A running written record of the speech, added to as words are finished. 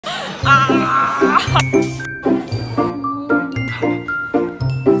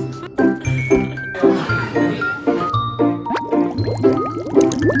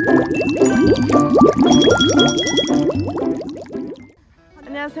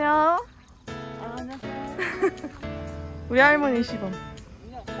안녕하세요. 안녕하세요. 우리 할머니 시범.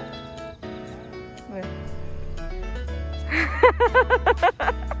 왜?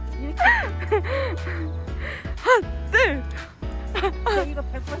 하늘. 이거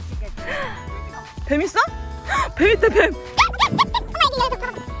 100번씩이겠지. 뱀 있어? 뱀 있다 뱀.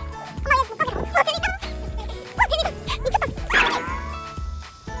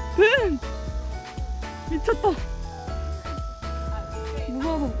 뱀. 미쳤다.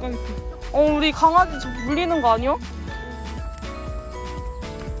 무서워서 못 가겠어. 우리 강아지 저 물리는 거 아니야?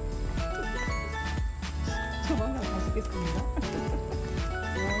 조만간 가시겠습니다.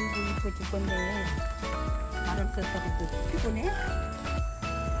 아이고 이뻐 죽겠네. 말 없었다고 피곤해?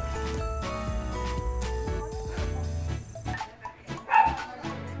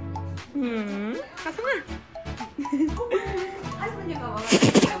 하성아. 할머니가 와가지고.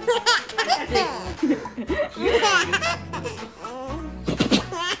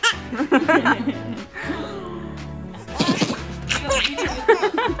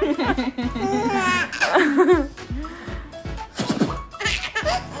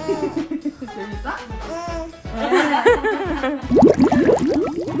 재밌어?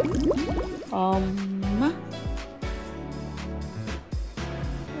 엄마?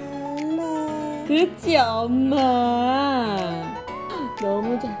 그렇지 엄마.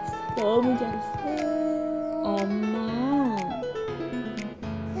 너무 잘했어. 너무 잘했어. 엄마.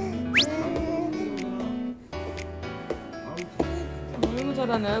 아이고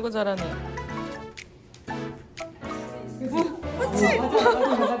잘하네. 아이고 잘하네. 그렇지.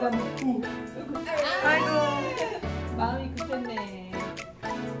 아이고 마음이 급했네.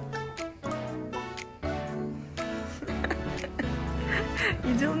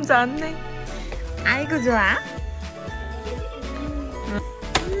 이제 혼자 왔네. 아이고 좋아.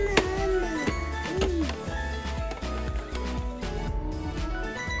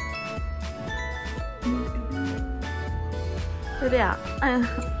 그래야. 아유,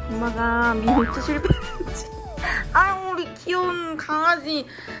 엄마가 미니트 실패했지. 아유 우리 귀여운 강아지.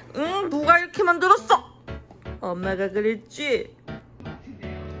 응 누가 이렇게 만들었어? 엄마가 그랬지.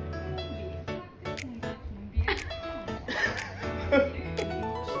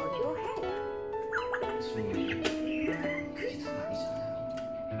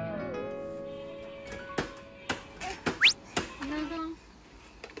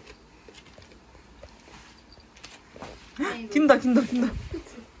 긴다.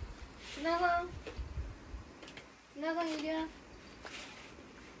 나가 이리야.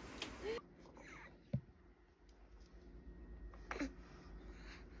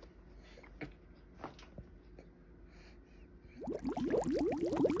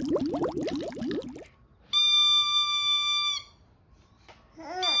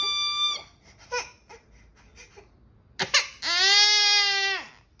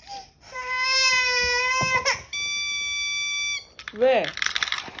 왜?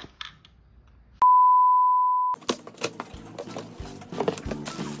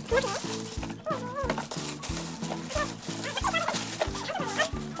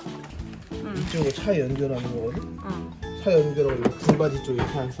 이쪽으로 차 연결하는 거거든? 차 연결하고 불바디 쪽에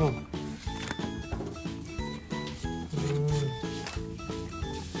타서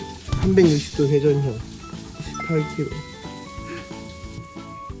 360도 회전형 18km.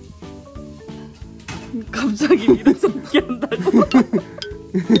 갑자기 일어서기 한다고?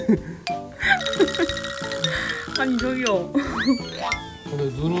 아니 저기요.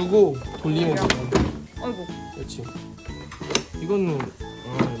 누르고 돌리면 돼. 아이고. 그렇지. 이거는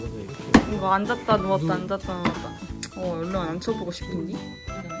이거 앉았다 누웠다 앉았다 누웠다. 얼른 앉혀보고 싶은데?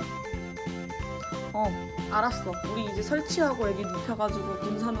 알았어. 우리 이제 설치하고 애기 눕혀가지고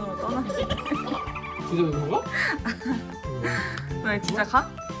군산으로 떠날게. 진짜 그런가? 왜 진짜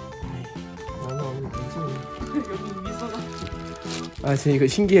가? 나는 괜찮아. 여기 미소가. 아 진짜 이거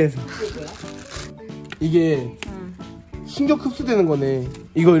신기해서. 이게 신경 흡수되는 거네.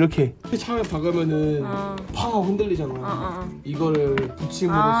 이거 이렇게 창을 박으면은 팡 흔들리잖아. 이거를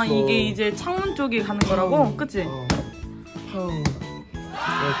붙임으로써 이게 이제 창문 쪽에 가는 거라고? 그치? 팡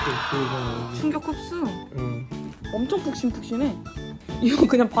이렇게 충격 흡수? 엄청 푹신푹신해. 이거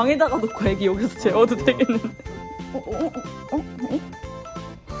그냥 방에다가 놓고 애기 여기서 재워도 되겠는데.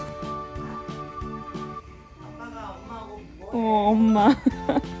 아빠가 엄마하고 뭐? 엄마.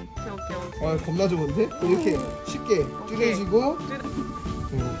 오케이. 아 겁나 좋은데? 이렇게 쉽게 줄여지고.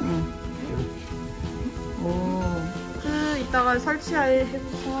 오. 이따가 설치할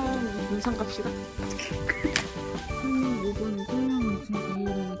문상값이다. 35번이고 무슨 이름이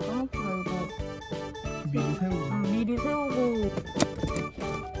까먹고 말고 미리 세우고. 미리 세우고.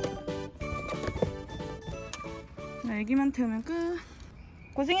 애기만 태우면 끝.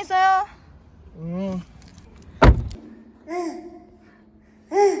 고생했어요. 응.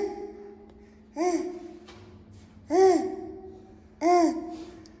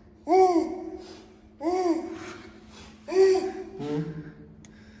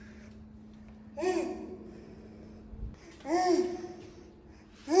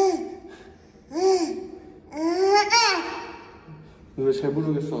 노래 잘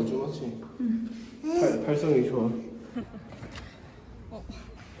부르겠어, 아주 맞지? 발성이 좋아.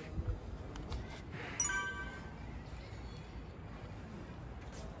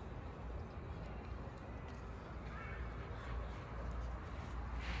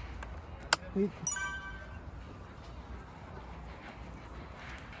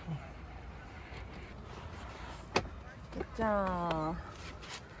 자,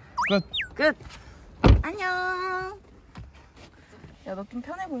 끝. 끝. 안녕. 야, 너 좀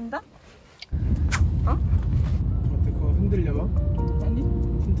편해 보인다? 어? 어때, 그거 흔들려 막? 아니?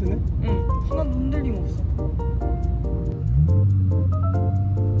 튼튼해? 응. 하나도 흔들림 없어.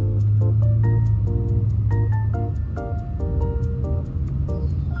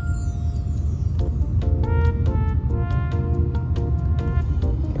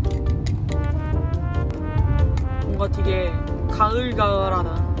 뭔가 되게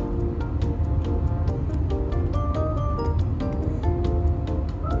가을가을하다.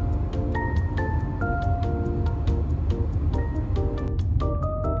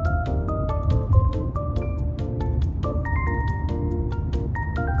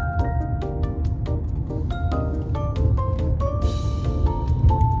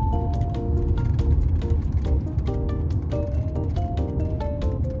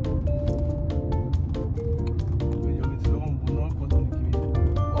 여기 들어가면 못 나올 것 같은 느낌이.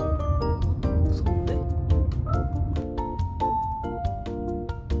 무서운데?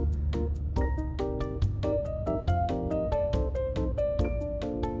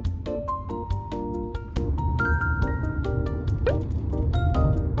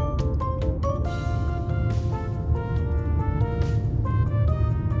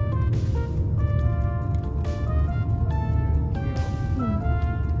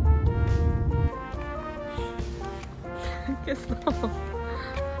 깼어.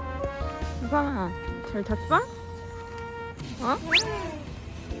 수상아, 잘 잤어? 어?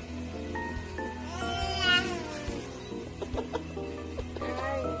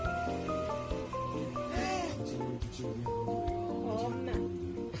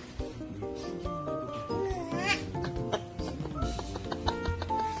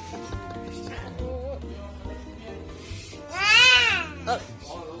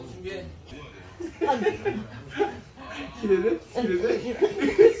 기대돼? 기대돼?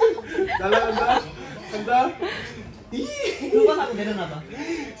 날아간다? 간다? 두 번 하고 내려놔봐.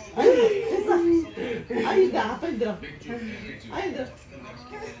 아니 됐어. 아니 나 아빠 힘들어. 아니 힘들어.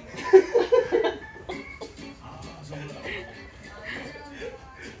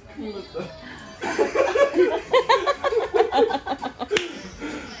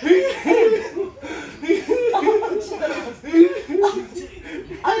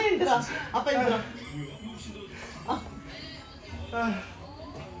 아니 힘들어. 아빠 힘들어.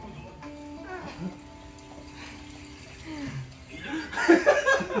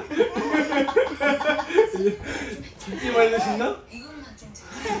 잡기 많이 되신다?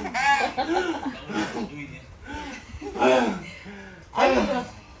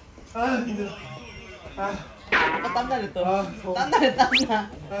 힘들어. 아빠 땀나네 또. 더워. 땀나네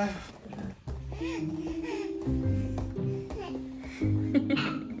땀나.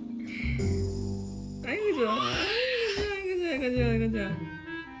 아이고 좋아. 아이고 좋아, 아이고 좋아.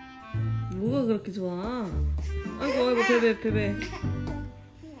 뭐가 그렇게 좋아? 아이고 아이고 베베.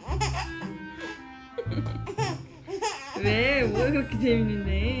 왜? 뭐가 그렇게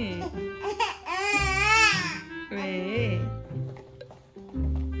재밌는데? 왜?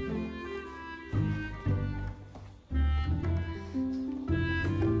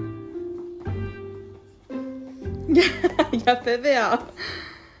 야 베베야.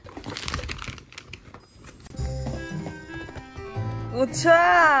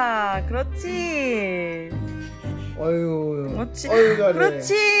 우차, 그렇지. 아유. 그렇지. 아유, 잘해.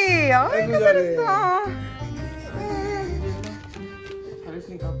 그렇지. 아이고 아이고, 잘했어.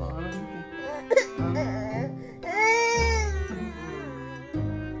 잘했으니까 아빠 안아줄게.